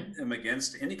 I am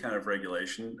against any kind of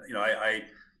regulation. I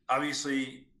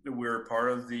obviously we're part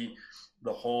of the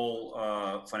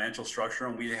whole financial structure,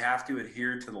 and we have to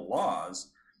adhere to the laws,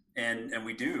 and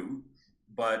we do.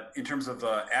 But in terms of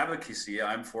advocacy,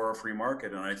 I'm for a free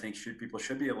market, and I think people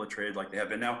should be able to trade like they have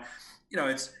been. Now,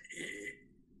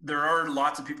 there are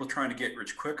lots of people trying to get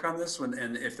rich quick on this one,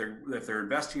 and if they're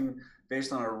investing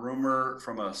based on a rumor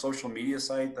from a social media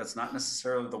site, that's not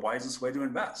necessarily the wisest way to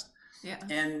invest. Yeah.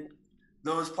 And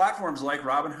those platforms like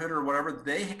Robinhood or whatever,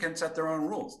 they can set their own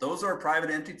rules. Those are private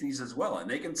entities as well, and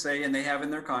they can say, and they have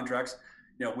in their contracts,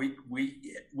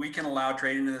 we can allow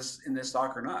trading in this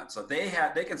stock or not. So they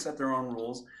can set their own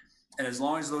rules, and as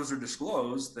long as those are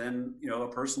disclosed, then a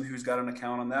person who's got an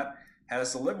account on that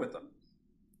has to live with them.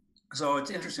 So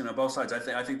it's interesting on both sides.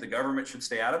 I think the government should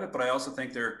stay out of it, but I also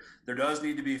think there does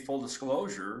need to be full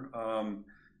disclosure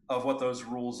of what those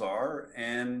rules are,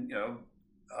 and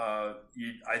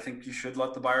I think you should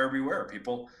let the buyer beware.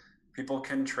 People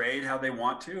can trade how they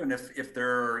want to, and if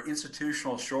there are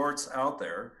institutional shorts out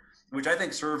there, which I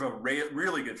think serve a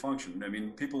really good function. I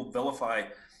mean, people vilify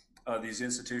these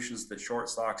institutions that short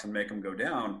stocks and make them go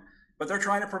down, but they're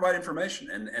trying to provide information,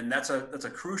 and that's a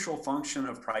crucial function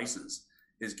of prices,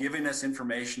 is giving us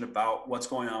information about what's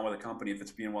going on with a company if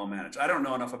it's being well managed. I don't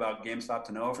know enough about GameStop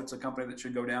to know if it's a company that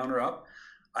should go down or up.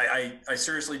 I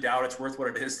seriously doubt it's worth what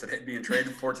it is today, being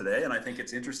traded for today, and I think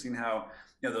it's interesting how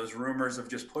those rumors have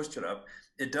just pushed it up.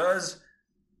 It does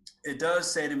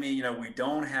say to me, we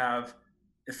don't have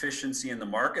efficiency in the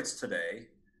markets today,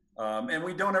 and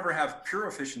we don't ever have pure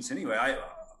efficiency anyway.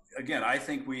 I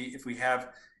think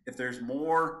if there's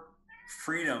more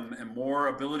freedom and more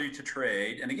ability to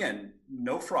trade, and again,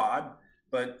 no fraud,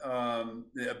 but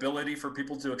the ability for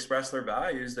people to express their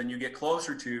values, then you get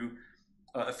closer to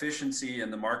efficiency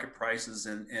and the market prices,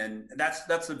 and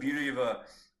that's the beauty of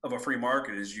a free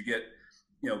market, is you get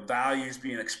values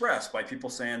being expressed by people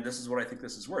saying, this is what I think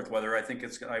this is worth, whether I think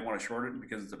I want to short it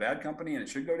because it's a bad company and it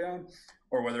should go down,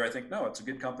 or whether I think, no, it's a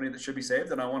good company that should be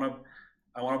saved and I want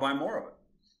to buy more of it.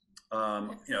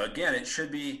 Again, it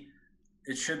should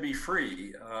be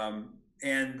free.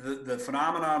 And the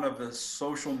phenomenon of the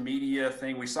social media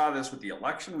thing, we saw this with the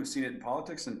election, we've seen it in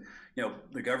politics, and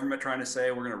the government trying to say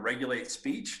we're going to regulate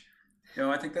speech.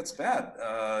 I think that's bad.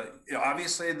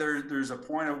 Obviously, there's a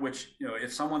point at which,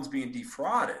 if someone's being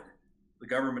defrauded, the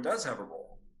government does have a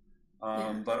role.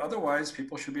 But otherwise,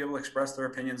 people should be able to express their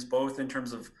opinions, both in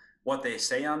terms of what they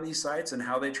say on these sites and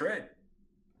how they trade.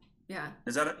 Yeah.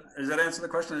 Does that answer the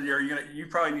question? Are you gonna, you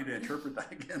probably need to interpret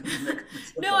that again.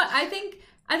 No, I think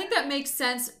that makes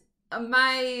sense.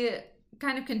 My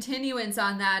kind of continuance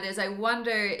on that is I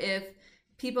wonder if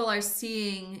people are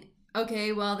seeing,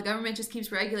 okay, well, the government just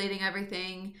keeps regulating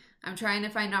everything. I'm trying to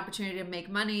find an opportunity to make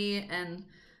money, and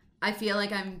I feel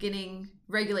like I'm getting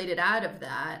regulated out of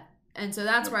that. And so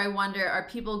that's Yep. where I wonder, are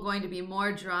people going to be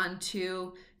more drawn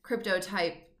to crypto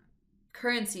type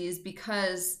currencies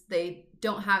because they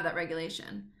don't have that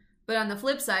regulation? But on the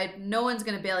flip side, no one's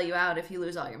going to bail you out if you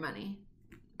lose all your money.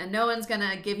 And no one's going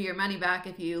to give you your money back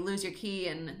if you lose your key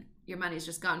and your money's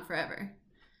just gone forever.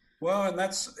 Well, and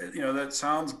that's, that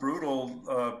sounds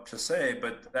brutal to say,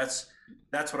 but that's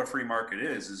what a free market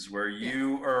is where Yeah.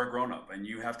 you are a grown up and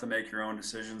you have to make your own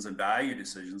decisions and value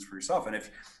decisions for yourself. And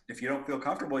if you don't feel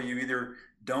comfortable, you either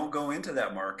don't go into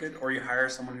that market or you hire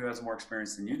someone who has more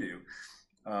experience than you do.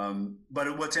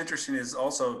 But what's interesting is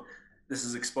also this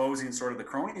is exposing sort of the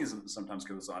cronyism that sometimes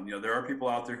goes on. There are people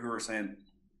out there who are saying,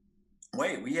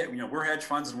 wait, we're hedge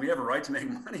funds and we have a right to make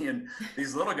money, and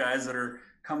these little guys that are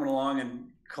coming along and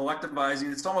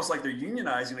collectivizing, it's almost like they're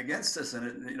unionizing against us,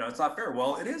 and it's not fair.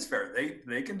 Well, it is fair.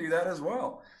 They can do that as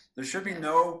well. There should be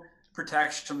no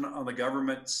protection on the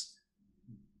government's.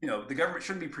 The government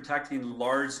shouldn't be protecting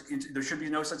large. There should be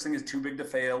no such thing as too big to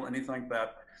fail, anything like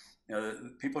that.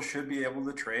 People should be able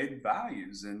to trade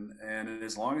values, and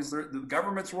as long as the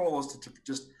government's role is to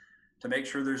just to make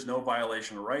sure there's no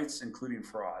violation of rights, including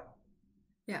fraud.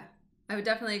 Yeah. I would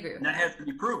definitely agree with And that that. has to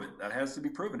be proven. That has to be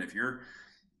proven. If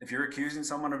you're accusing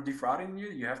someone of defrauding you,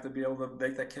 you have to be able to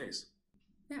make that case.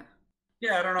 Yeah.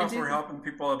 Yeah, I don't know I if we're do. helping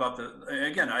people about the.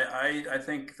 Again, I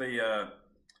think the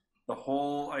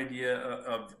whole idea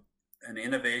of an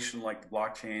innovation like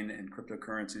blockchain and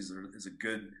cryptocurrencies is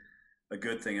a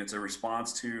good thing. It's a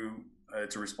response to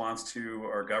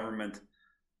our government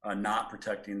not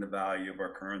protecting the value of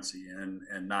our currency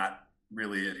and not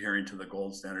really adhering to the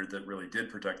gold standard that really did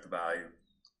protect the value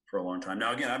for a long time.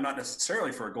 Now, again, I'm not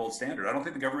necessarily for a gold standard. I don't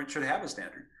think the government should have a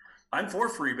standard. I'm for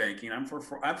free banking. I'm for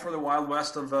the wild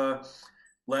west of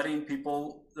letting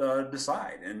people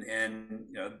decide, and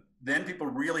then people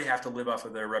really have to live off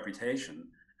of their reputation,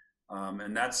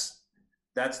 and that's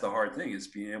the hard thing, is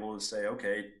being able to say,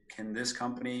 okay, can this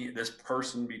company, this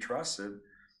person be trusted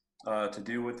to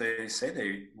do what they say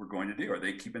they were going to do? Are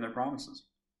they keeping their promises?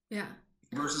 Yeah.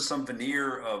 Versus some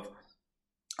veneer of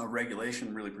a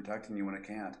regulation really protecting you when it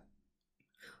can't.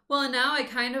 Well, and now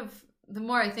the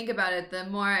more I think about it, the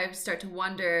more I start to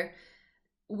wonder,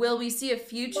 will we see a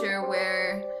future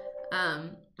where,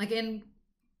 like in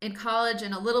college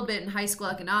and a little bit in high school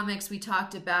economics, we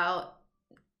talked about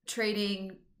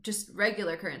trading just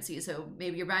regular currency. So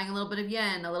maybe you're buying a little bit of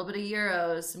yen, a little bit of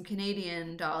euros, some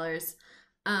Canadian dollars.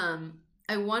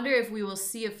 I wonder if we will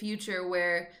see a future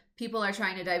where people are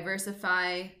trying to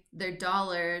diversify their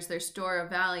dollars, their store of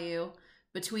value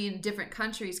between different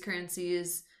countries'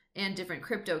 currencies and different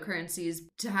cryptocurrencies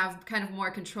to have kind of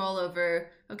more control over,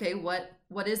 okay,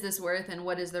 what is this worth and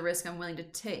what is the risk I'm willing to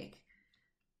take?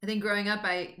 I think growing up,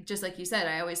 just like you said,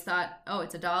 I always thought, oh,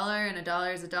 it's a dollar and a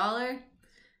dollar is a dollar.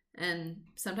 And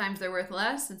sometimes they're worth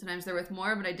less and sometimes they're worth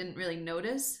more, but I didn't really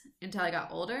notice until I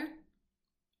got older.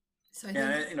 So I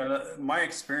think, And my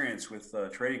experience with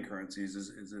trading currencies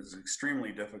is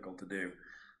extremely difficult to do.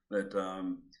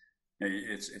 That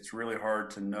it's really hard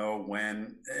to know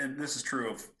when, and this is true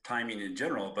of timing in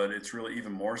general, but it's really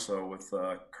even more so with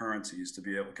currencies to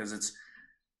be able, because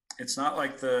it's not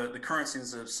like the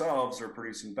currencies themselves are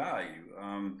producing value.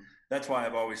 That's why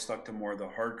I've always stuck to more of the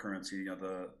hard currency,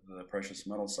 the precious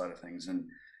metal side of things,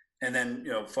 and then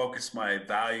focus my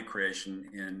value creation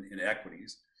in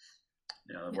equities.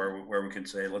 yeah, Where we can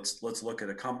say let's look at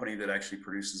a company that actually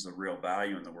produces a real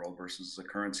value in the world versus a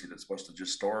currency that's supposed to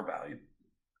just store value.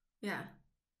 yeah.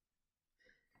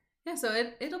 Yeah,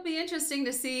 so it'll be interesting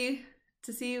to see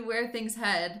where things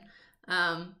head.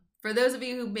 For those of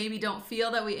you who maybe don't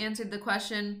feel that we answered the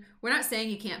question, we're not saying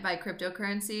you can't buy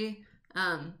cryptocurrency.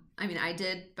 I mean, I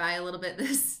did buy a little bit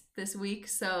this week,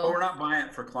 But we're so not buying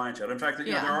it for client yet. In fact, there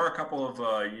yeah, are a couple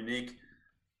of unique.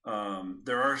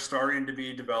 There are starting to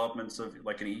be developments of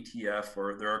like an ETF,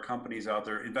 or there are companies out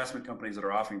there, investment companies that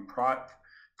are offering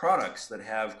products that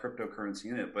have cryptocurrency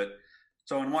in it. But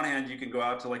so on one hand, you can go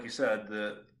out to, like you said,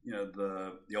 the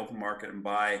open market and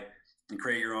buy and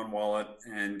create your own wallet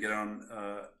and get on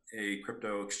a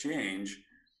crypto exchange.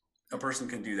 A person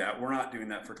can do that. We're not doing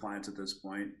that for clients at this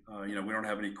point. We don't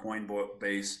have any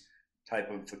Coinbase type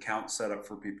of account set up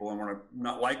for people, and we're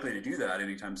not likely to do that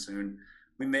anytime soon.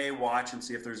 We may watch and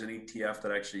see if there's an ETF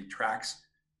that actually tracks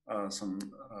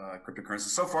cryptocurrencies.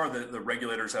 So far, the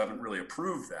regulators haven't really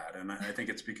approved that, and I think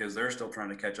it's because they're still trying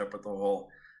to catch up with the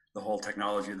whole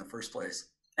technology in the first place.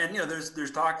 And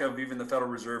there's talk of even the Federal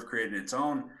Reserve creating its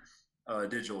own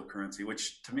digital currency,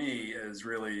 which to me is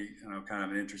really kind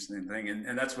of an interesting thing.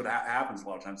 And that's what happens a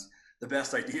lot of times. The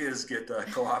best ideas get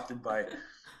co-opted by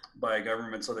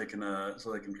government so they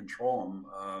can control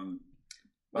them.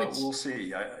 But we'll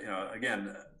see.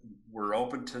 Again, we're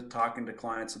open to talking to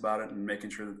clients about it and making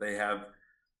sure that they have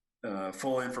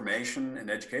full information and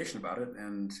education about it,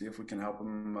 and see if we can help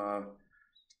them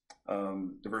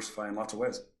diversify in lots of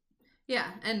ways. Yeah,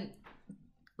 and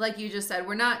like you just said,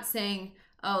 we're not saying,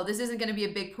 oh, this isn't going to be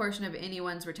a big portion of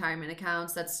anyone's retirement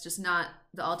accounts. That's just not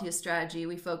the Altius strategy.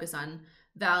 We focus on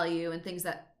value and things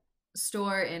that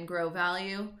store and grow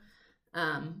value.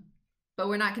 But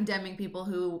we're not condemning people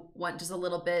who want just a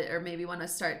little bit, or maybe want to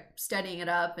start studying it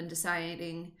up and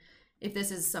deciding if this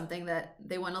is something that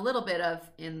they want a little bit of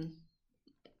in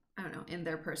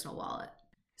their personal wallet.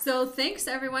 So thanks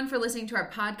everyone for listening to our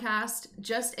podcast.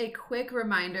 Just a quick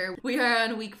reminder, we are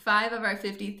on week 5 of our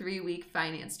 53-week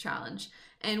finance challenge,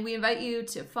 and we invite you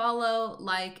to follow,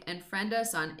 like, and friend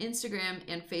us on Instagram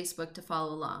and Facebook to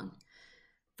follow along.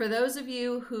 For those of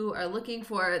you who are looking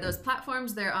for those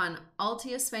platforms, they're on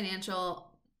Altius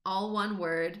Financial, all one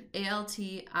word,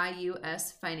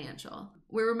 ALTIUS Financial.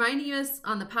 We're reminding you this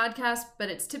on the podcast, but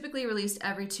it's typically released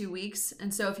every 2 weeks.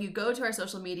 And so if you go to our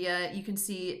social media, you can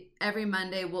see every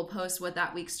Monday we'll post what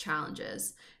that week's challenge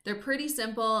is. They're pretty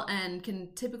simple and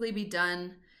can typically be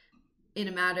done in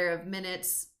a matter of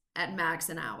minutes, at max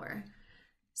an hour.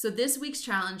 So this week's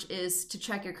challenge is to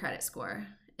check your credit score.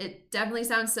 It definitely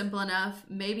sounds simple enough.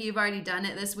 Maybe you've already done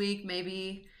it this week.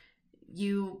 Maybe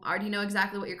you already know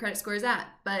exactly what your credit score is at.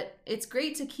 But it's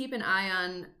great to keep an eye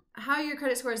on how your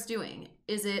credit score is doing.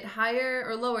 Is it higher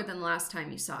or lower than the last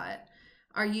time you saw it?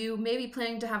 Are you maybe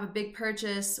planning to have a big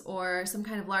purchase or some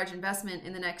kind of large investment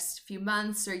in the next few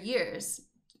months or years?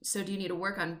 So do you need to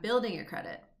work on building your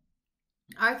credit?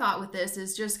 Our thought with this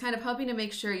is just kind of helping to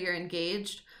make sure you're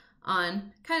engaged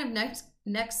on kind of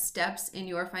next steps in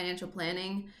your financial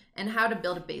planning and how to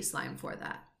build a baseline for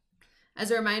that.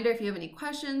 As a reminder, if you have any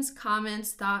questions,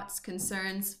 comments, thoughts,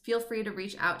 concerns, feel free to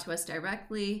reach out to us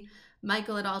directly,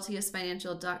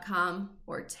 Michael@altiusfinancial.com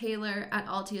or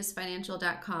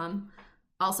Taylor@altiusfinancial.com.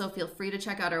 Also, feel free to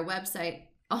check out our website,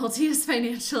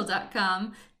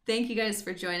 altiusfinancial.com. Thank you guys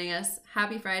for joining us.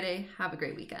 Happy Friday. Have a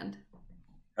great weekend.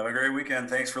 Have a great weekend.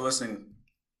 Thanks for listening.